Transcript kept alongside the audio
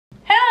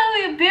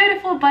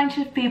beautiful bunch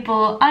of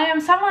people. I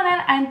am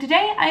Samana and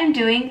today I am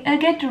doing a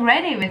get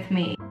ready with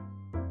me.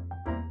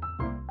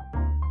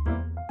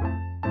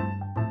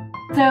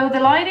 So the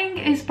lighting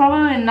is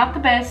probably not the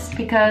best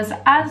because,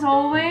 as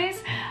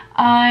always,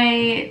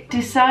 I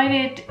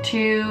decided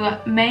to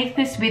make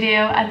this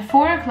video at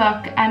 4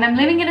 o'clock and I'm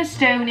living in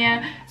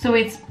Estonia, so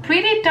it's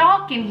pretty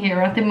dark in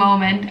here at the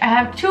moment. I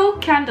have 2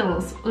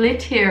 candles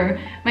lit here,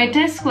 my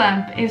desk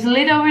lamp is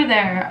lit over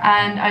there,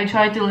 and I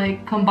tried to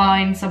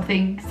combine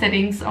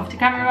settings of the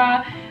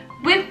camera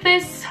with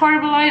this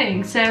horrible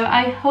lighting, so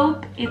I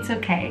hope it's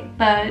okay,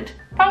 but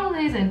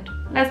probably isn't,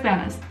 let's be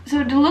honest.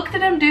 So the look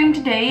that I'm doing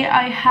today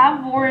I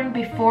have worn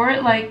before,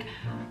 like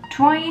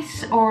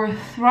twice or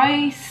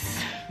thrice.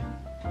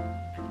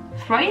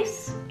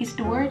 Thrice is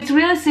the word. It's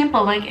really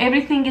simple, like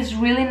everything is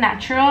really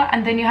natural,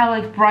 and then you have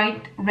like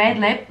bright red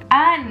lip,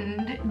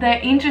 and the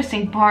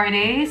interesting part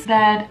is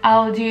that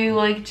I'll do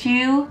like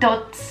 2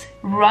 dots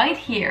right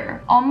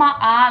here on my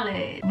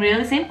eyelid.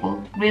 Really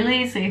simple,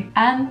 really easy,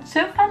 and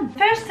so fun.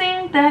 First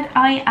thing that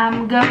I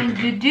am going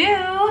to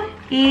do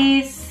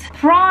is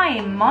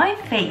prime my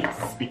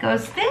face,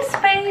 because this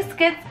face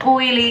gets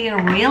oily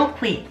real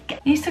quick.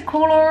 Is the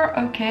color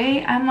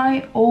okay? Am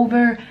I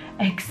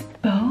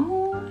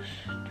overexposed?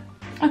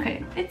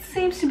 Okay, it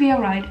seems to be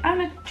alright. I'm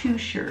not too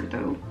sure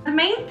though. The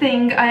main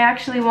thing I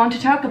actually want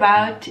to talk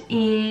about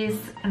is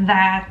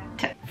that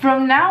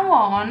from now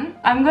on,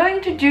 I'm going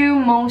to do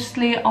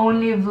mostly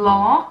only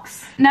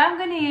vlogs. Now I'm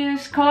going to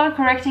use color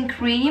correcting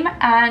cream,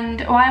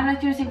 and why I'm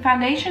not using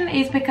foundation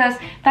is because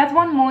that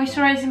one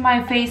moisturizes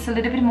my face a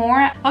little bit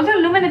more. Although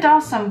Lumina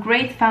does some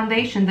great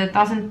foundation that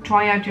doesn't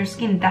dry out your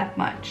skin that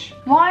much.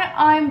 Why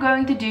I'm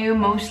going to do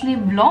mostly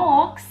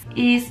vlogs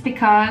is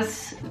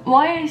because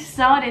why I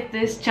started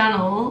this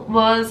channel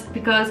was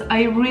because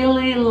I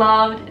really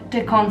loved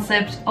the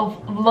concept of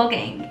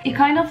vlogging. You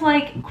kind of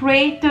like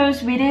create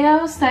those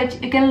videos that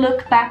you can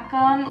look back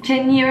on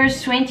 10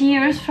 years, 20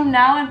 years from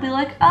now and be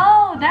like,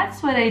 oh,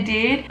 that's what I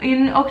did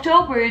in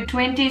October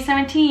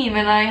 2017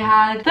 when I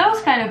had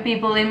those kind of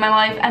people in my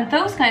life and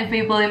those kind of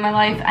people in my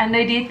life, and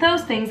I did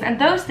those things and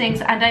those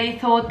things, and I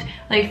thought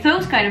like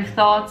those kind of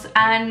thoughts,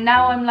 and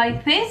now I'm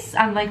like this,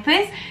 I'm like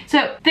this.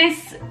 So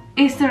this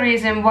is the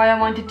reason why I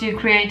wanted to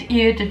create a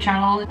YouTube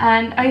channel,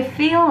 and I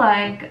feel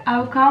like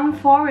I've come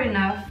far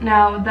enough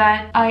now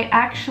that I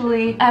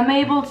actually am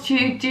able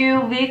to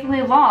do weekly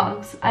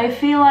vlogs. I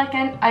feel like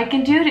I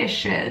can do this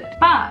shit.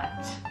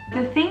 But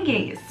the thing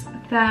is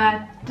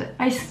that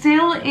I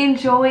still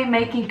enjoy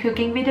making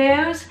cooking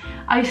videos.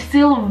 I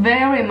still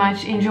very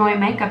much enjoy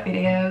makeup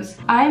videos.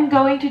 I'm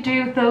going to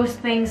do those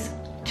things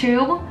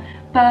too,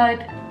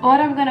 but what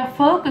I'm gonna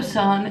focus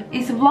on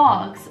is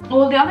vlogs.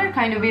 All the other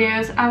kind of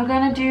videos I'm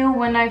gonna do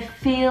when I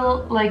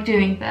feel like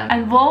doing them.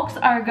 And vlogs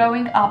are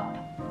going up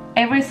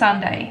every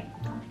Sunday.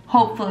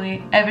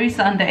 Hopefully every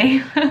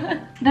Sunday.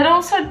 That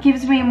also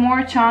gives me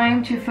more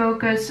time to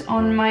focus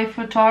on my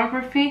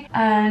photography,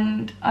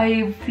 and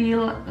I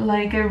feel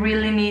like I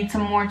really need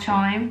some more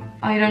time.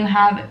 I don't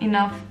have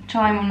enough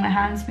time on my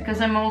hands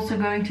because I'm also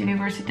going to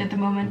university at the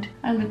moment.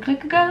 I look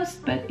like a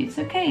ghost, but it's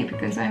okay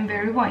because I'm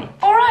very white.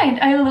 Alright,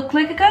 I look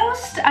like a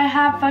ghost, I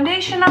have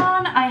foundation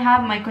on, I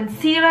have my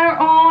concealer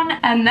on,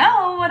 and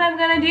now what I'm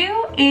gonna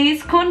do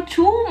is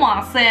contour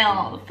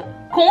myself.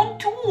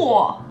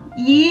 Contour!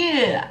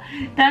 Yeah,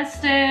 that's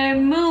the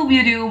move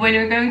you do when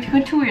you're going to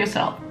contour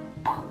yourself.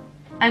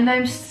 And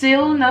I'm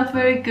still not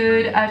very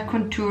good at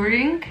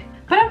contouring,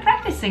 but I'm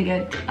practicing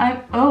it.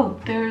 Oh,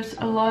 there's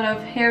a lot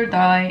of hair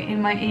dye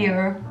in my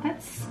ear.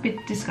 That's a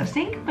bit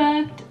disgusting,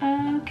 but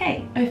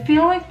okay. I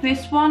feel like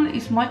this one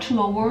is much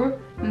lower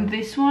than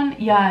this one.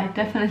 Yeah, it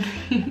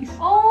definitely is.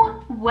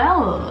 Oh,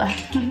 well,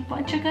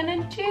 what you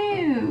gonna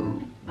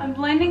do? I'm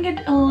blending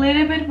it a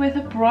little bit with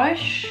a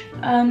brush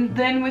and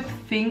then with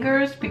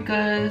fingers,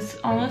 because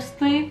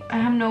honestly I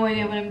have no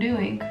idea what I'm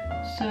doing.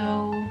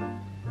 So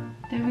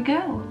there we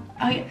go.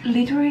 I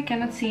literally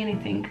cannot see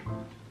anything.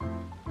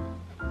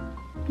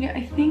 Yeah,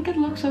 I think it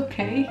looks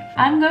okay.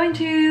 I'm going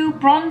to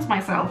bronze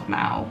myself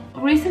now.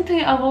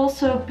 Recently I've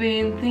also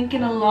been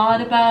thinking a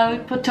lot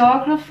about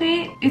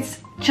photography.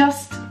 It's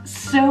just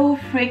so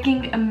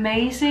freaking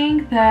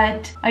amazing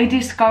that I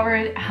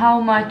discovered how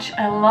much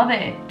I love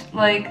it.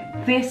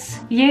 Like this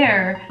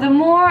year, the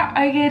more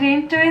I get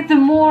into it, the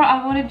more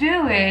I want to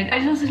do it. I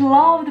just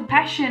love the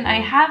passion I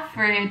have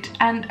for it,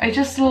 and I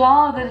just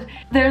love that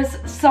there's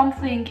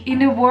something in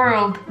the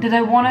world that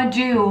I want to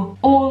do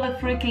all the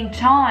freaking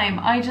time.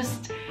 I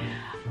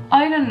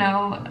don't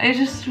know, I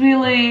just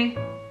really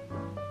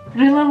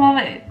love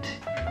it.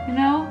 You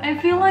know, I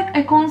feel like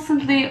I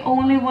constantly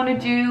only want to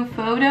do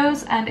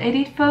photos and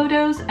edit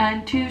photos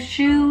and do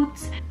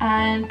shoots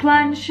and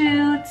plan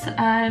shoots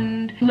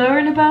and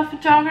learn about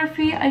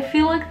photography. I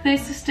feel like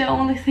this is the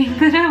only thing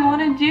that I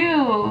want to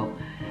do.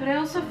 But I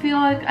also feel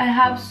like I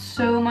have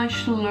so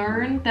much to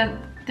learn that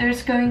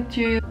there's going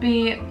to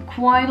be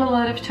quite a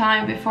lot of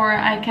time before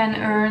I can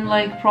earn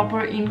like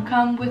proper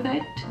income with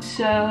it.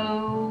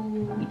 So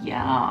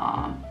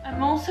yeah,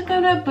 I'm also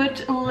gonna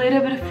put a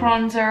little bit of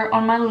bronzer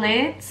on my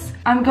lids.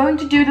 I'm going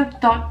to do the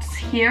dots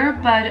here,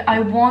 but I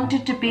want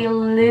it to be a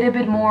little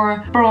bit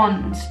more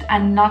bronzed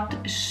and not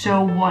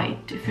so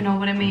white, if you know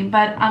what I mean.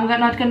 But I'm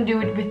not gonna do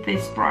it with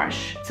this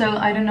brush, so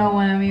I don't know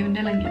why I'm even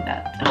telling you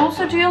that.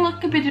 Also, do you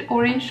look a bit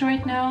orange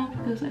right now?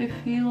 Because I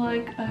feel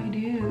like I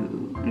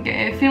do.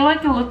 Okay, I feel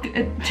like I look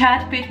a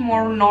tad bit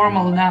more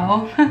normal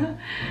now.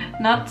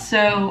 Not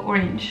so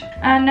orange.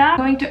 And now I'm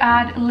going to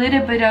add a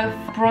little bit of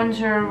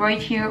bronzer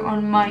right here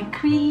on my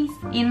crease,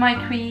 in my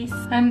crease.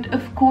 And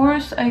of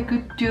course I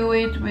could do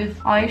it with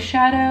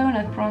eyeshadow,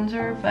 not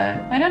bronzer, but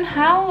I don't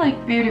have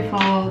like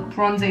beautiful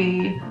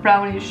bronzy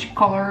brownish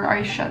color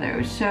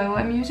eyeshadow, so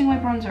I'm using my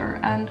bronzer.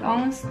 And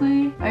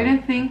honestly, I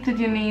don't think that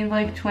you need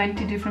like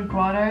 20 different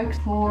products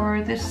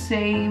for the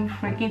same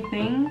freaking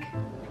thing.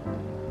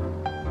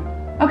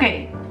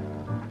 Okay,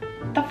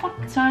 the fuck?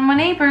 So my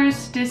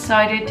neighbors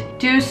decided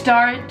to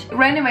start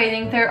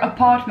renovating their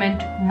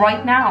apartment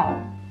right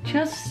now.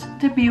 Just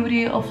the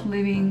beauty of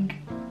living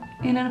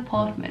in an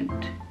apartment.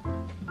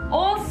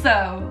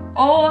 Also,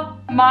 oh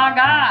my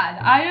god,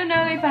 I don't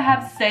know if I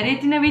have said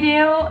it in a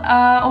video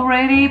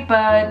already,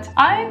 but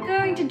I'm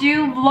going to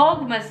do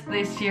Vlogmas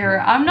this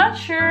year. I'm not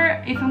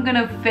sure if I'm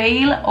gonna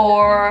fail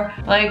or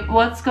like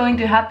what's going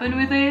to happen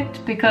with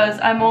it, because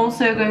I'm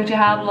also going to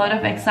have a lot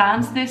of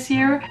exams this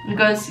year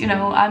because, you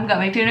know, I'm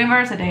going to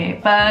university.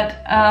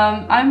 But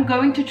I'm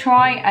going to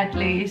try at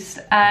least,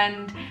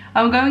 and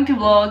I'm going to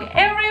vlog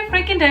every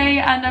freaking day,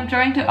 and I'm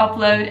trying to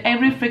upload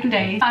every freaking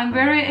day. I'm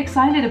very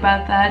excited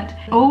about that.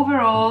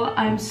 Overall,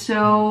 I'm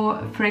so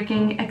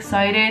freaking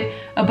excited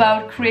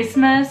about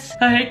Christmas.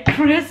 Like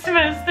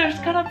Christmas, there's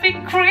gonna be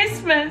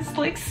Christmas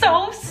like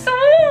so soon.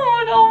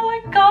 Oh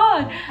my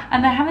god.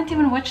 And I haven't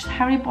even watched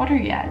Harry Potter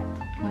yet.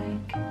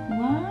 Like,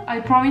 what?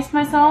 I promised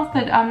myself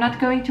that I'm not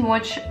going to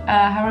watch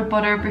Harry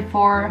Potter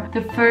before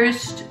the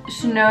first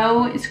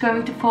snow is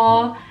going to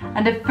fall,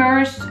 and the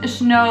first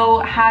snow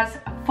has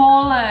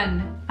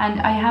fallen and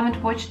I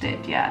haven't watched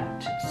it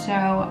yet, so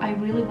I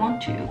really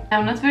want to.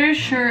 I'm not very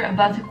sure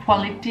about the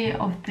quality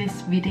of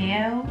this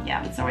video.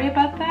 Yeah, I'm sorry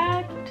about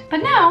that.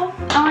 But now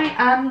I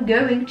am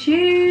going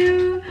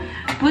to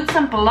put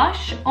some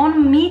blush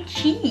on me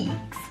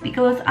cheeks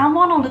because I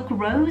want to look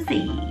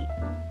rosy.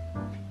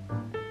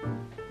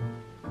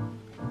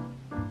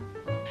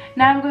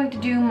 Now I'm going to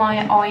do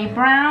my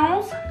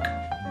eyebrows,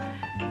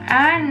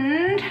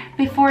 and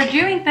before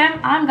doing them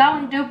I'm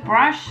going to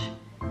brush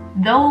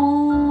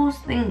those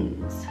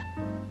things.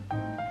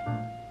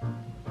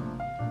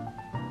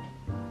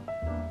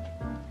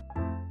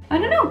 I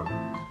don't know.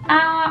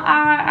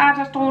 I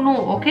just don't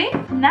know, okay?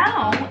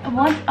 Now,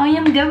 what I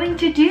am going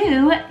to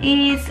do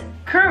is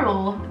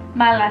curl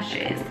my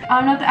lashes.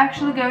 I'm not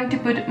actually going to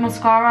put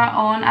mascara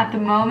on at the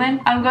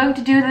moment. I'm going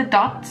to do the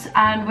dots,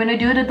 and when I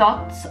do the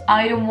dots,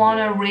 I don't want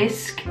to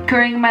risk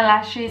curling my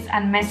lashes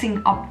and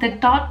messing up the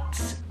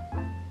dots.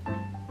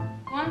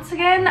 Once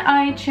again,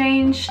 I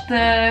changed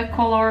the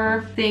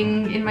color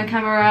thing in my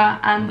camera,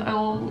 and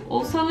I'll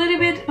also a little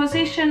bit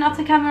position of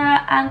the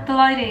camera and the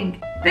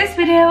lighting. This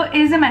video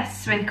is a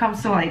mess when it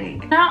comes to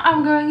lighting. Now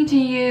I'm going to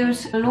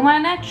use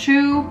Lumene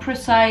True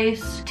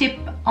Precise Tip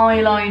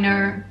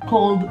Eyeliner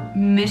called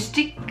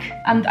Mystic,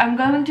 and I'm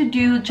going to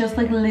do just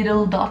like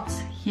little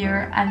dots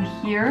here and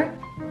here.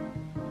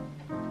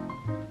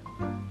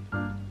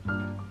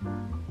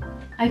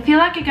 I feel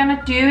like I'm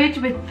gonna do it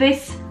with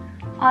this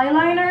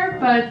eyeliner,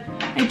 but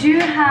I do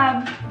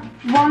have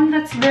one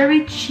that's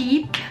very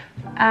cheap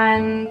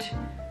and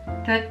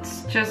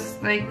that's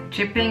just like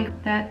chipping.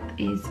 That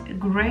is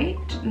great.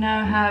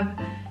 Now I have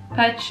a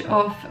patch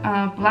of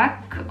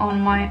black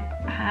on my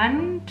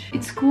hand.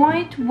 It's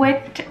quite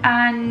wet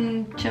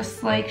and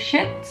just like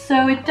shit,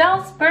 so it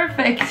does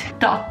perfect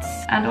dots,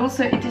 and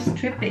also it is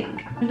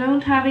dripping. I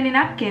don't have any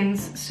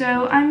napkins,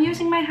 so I'm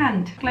using my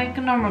hand like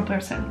a normal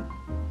person.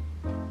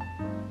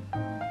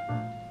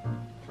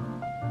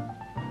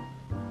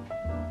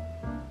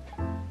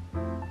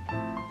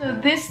 So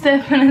this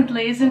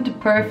definitely isn't a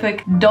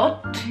perfect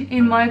dot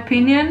in my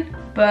opinion,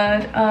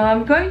 but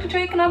I'm going to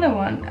take another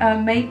one,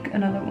 make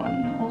another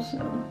one also.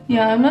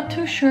 Yeah, I'm not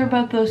too sure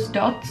about those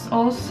dots.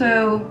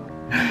 Also,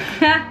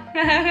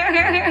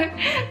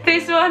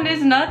 this one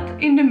is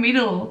not in the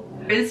middle.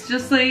 It's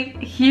just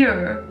like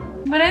here.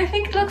 But I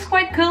think it looks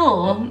quite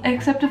cool,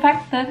 except the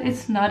fact that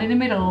it's not in the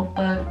middle,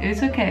 but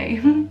it's okay.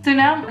 So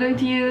now I'm going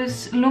to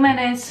use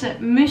Lumene's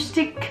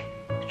Mystic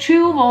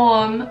True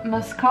Volume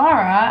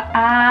mascara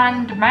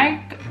and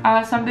make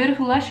some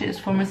beautiful lashes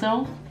for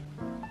myself.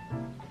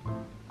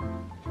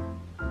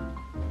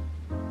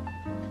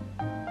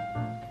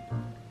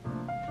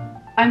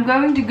 I'm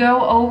going to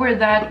go over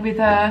that with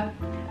a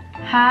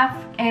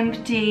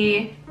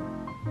half-empty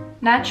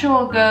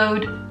Natural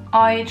Gold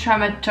Eye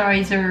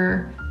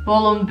Traumatizer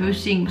Volume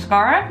Boosting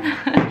Mascara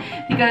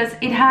because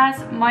it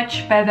has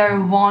much better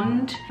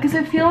wand. Because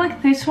I feel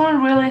like this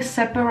one really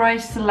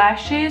separates the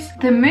lashes.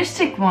 The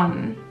Mystic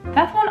one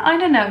That one, I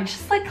don't know, it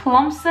just like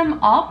clumps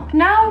them up.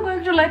 Now I'm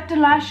going to let the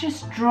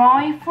lashes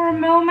dry for a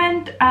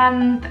moment,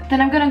 and then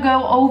I'm gonna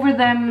go over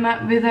them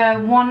with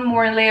one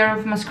more layer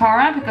of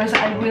mascara because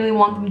I really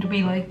want them to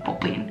be like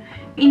popping.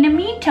 In the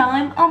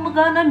meantime, I'm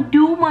gonna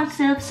do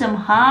myself some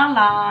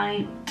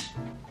highlight.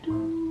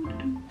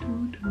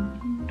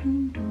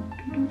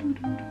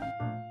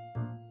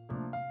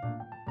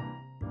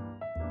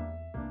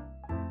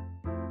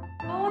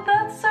 Oh,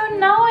 that's so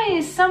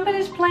nice!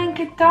 Somebody's playing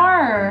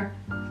guitar.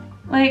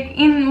 Like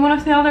in one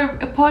of the other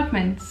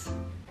apartments.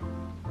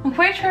 I'm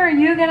quite sure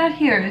you cannot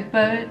hear it,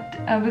 but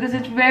because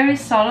it's very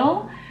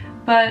subtle,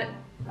 but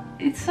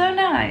it's so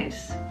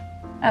nice.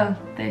 Oh,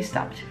 they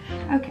stopped.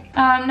 Okay.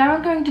 Now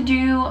I'm going to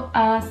do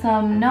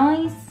some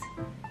nice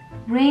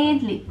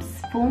red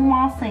lips for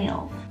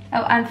myself.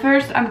 Oh, and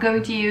first I'm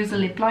going to use a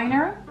lip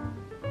liner.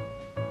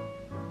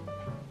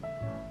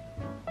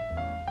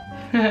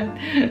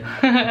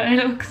 I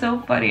look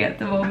so funny at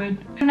the moment.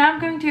 Now I'm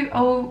going to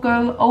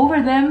go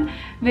over them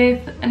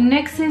with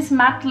NYX's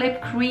matte lip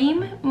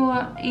cream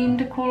in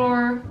the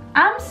color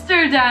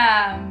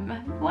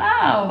Amsterdam.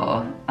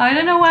 Wow, I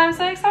don't know why I'm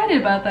so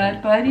excited about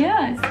that, but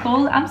yeah, it's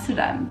called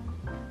Amsterdam.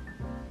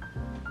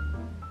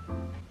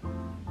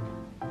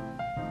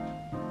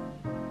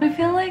 I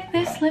feel like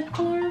this lip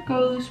color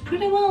goes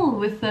pretty well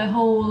with the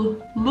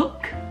whole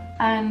look.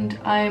 And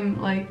I'm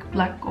like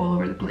black all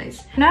over the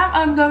place. Now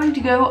I'm going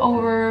to go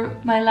over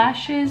my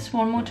lashes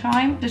one more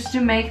time just to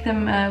make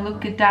them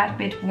look a tad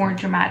bit more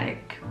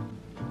dramatic.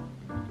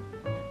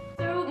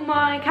 So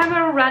my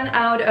camera ran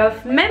out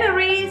of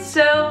memory,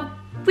 so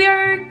we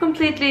are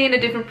completely in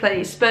a different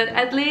place, but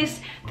at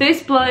least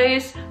this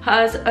place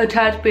has a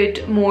tad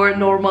bit more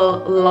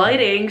normal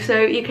lighting,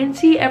 so you can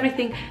see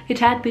everything a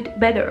tad bit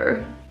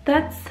better.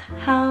 That's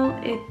how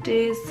it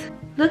is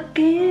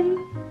looking.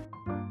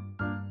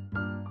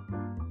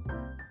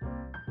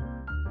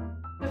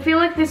 I feel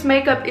like this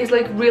makeup is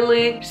like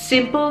really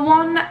simple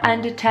one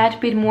and a tad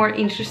bit more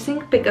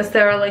interesting because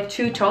there are like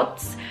two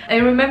dots. I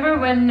remember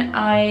when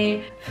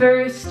I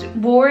first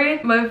wore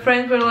it, my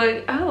friends were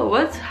like, oh,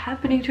 what's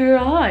happening to your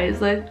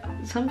eyes? Like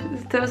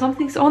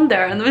something's on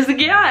there, and I was like,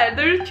 yeah,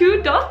 there are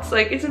two dots,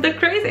 like isn't that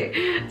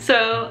crazy?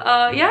 So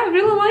yeah, I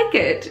really like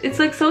it. It's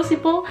like so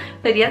simple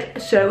but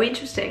yet so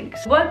interesting.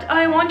 What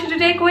I want you to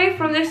take away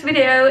from this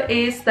video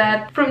is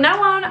that from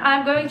now on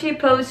I'm going to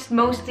post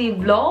mostly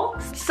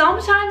vlogs.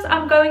 Sometimes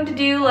I'm going to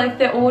do like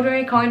the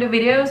ordinary kind of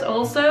videos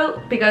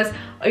also because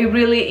I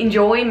really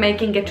enjoy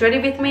making get ready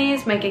with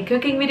me's, making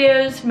cooking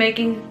videos,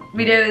 making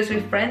videos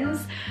with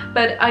friends,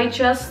 but I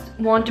just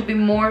want to be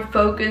more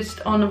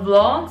focused on the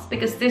vlogs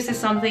because this is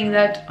something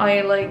that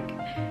I like,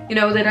 you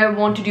know, that I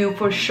want to do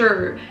for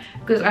sure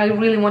because I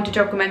really want to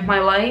document my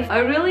life. I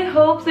really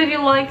hope that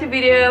you liked the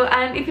video,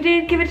 and if you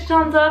did, give it a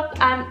thumbs up,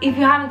 and if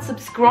you haven't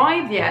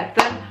subscribed yet,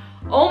 then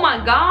oh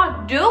my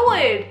god, do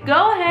it!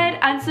 Go ahead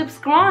and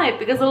subscribe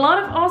because a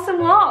lot of awesome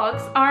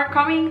vlogs are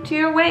coming to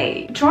your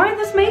way. Try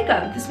this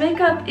makeup. This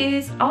makeup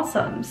is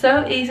awesome.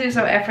 So easy,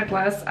 so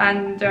effortless,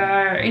 and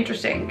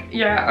interesting.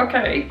 Yeah,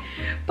 okay.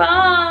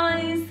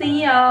 Bye!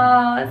 See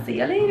ya! See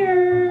ya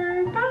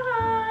later!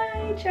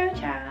 Bye! Ciao,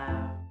 ciao!